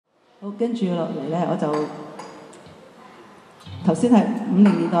好，跟住落嚟咧，我就頭先係50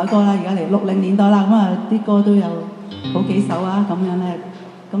年代歌啦，而家嚟60年代啦，咁啊啲歌都有好幾首啊，咁樣咧，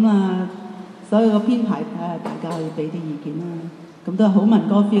咁啊所有個編排睇下大家可以俾啲意見啦，咁都係好民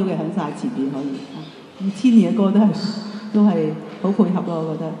歌 feel 嘅，響晒前邊可以，2000年嘅歌都係好配合咯，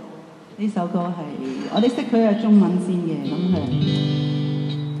我覺得呢首歌係我哋識佢係中文先嘅，咁係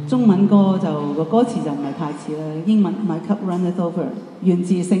中文歌就個歌詞就唔係太似啦，英文 My cup runneth over 源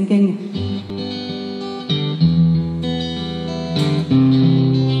自聖經。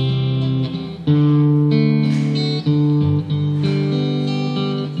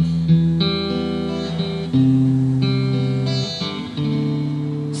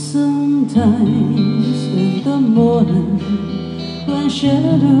Sometimes in the morning when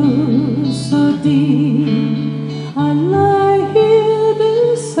shadows so deep I lie here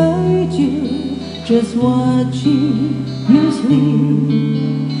beside you just watching you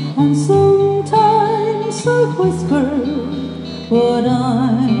sleep and sometimes I whisper what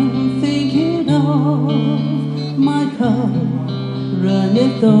I'm thinking of my cup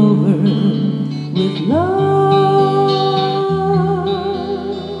runneth over with love.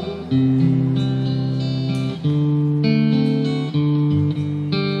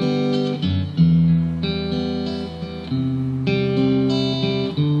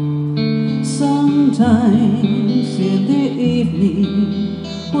 Sometimes in the evening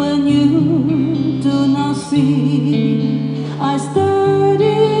when you do not see I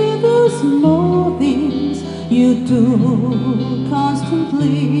study the small things you do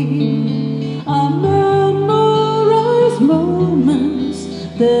constantly I memorize moments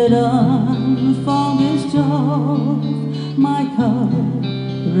that I'm fondest of my cup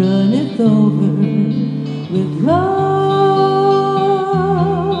runneth over with love.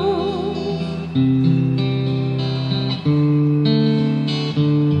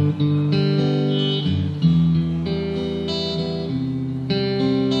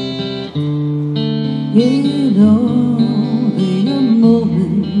 You know there are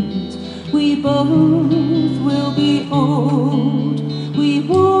moments we both will be old. We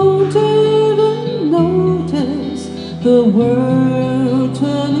won't even notice the world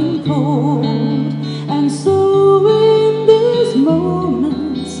turning cold. And so in these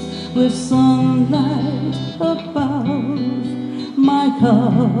moments with sunlight above, my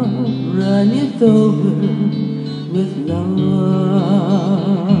cup runneth over with love.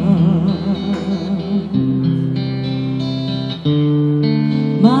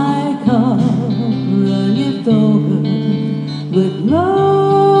 My cup runneth over with love.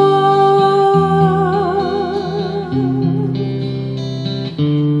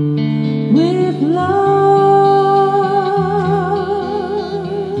 With love.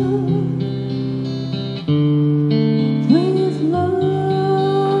 With love.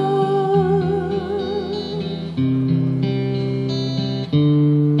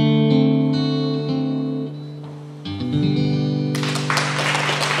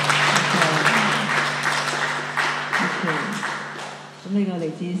 咁呢個嚟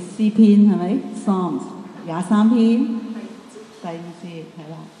自詩篇係咪 ？Psalms 23篇第2節係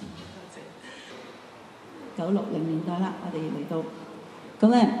啦，960年代啦，我哋嚟到咁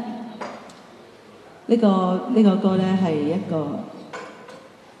咧呢個歌咧係一個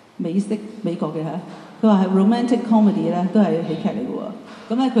美國嘅嚇，佢話係 romantic comedy 咧，都係喜劇嚟嘅喎。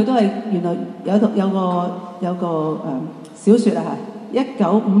咁咧佢都係原來有個小説啊嚇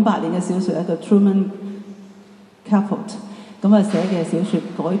，1958年嘅小説一個 Truman Capote。咁啊寫嘅小説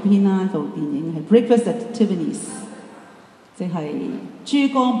改編啦，做電影係 Breakfast at Tiffany's， 即係珠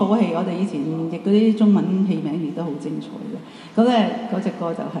光寶氣。我哋以前譯嗰啲中文戲名亦都好精彩嘅。咁咧嗰隻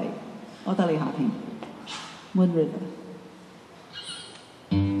歌就係柯德莉夏萍 Moon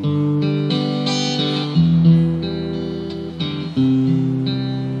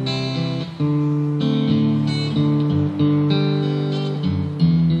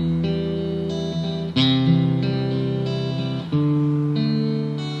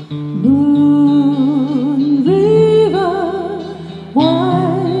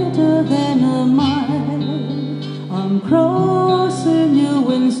you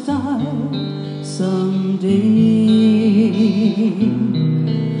in style someday.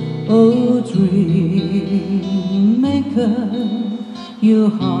 Oh, dream maker, you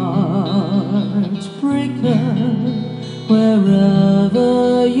heartbreaker,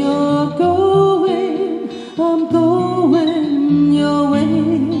 wherever you're going, I'm going your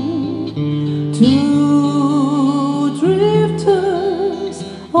way. Two drifters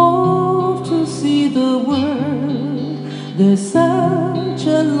off to see the world.There's such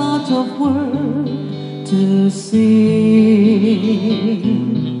a lot of work to see.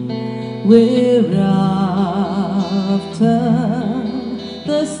 whereafter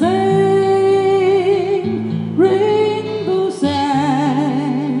the same rainbows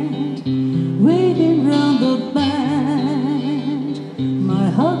end, waiting round the bend, my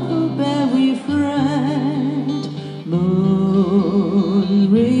huckleberry friend,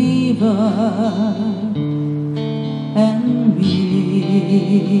 Moon River and me.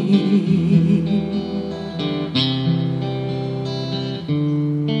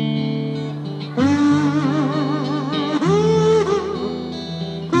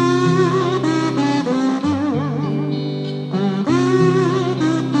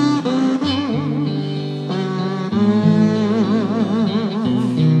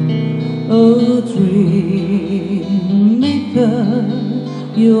 Oh, dream maker,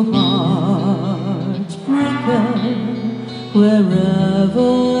 your heart breaker,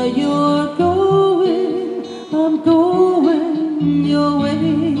 wherever you're going, I'm going your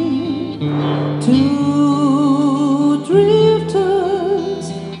way. Two drifters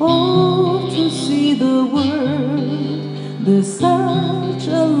off to see the world, there's such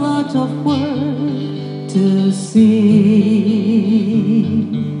a lot of world to see.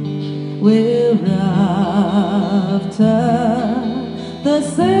 Whereafter the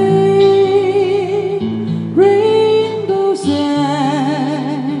same rainbows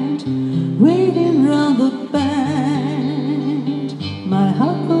end, waving round the bend, my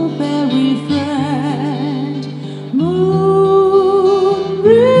heart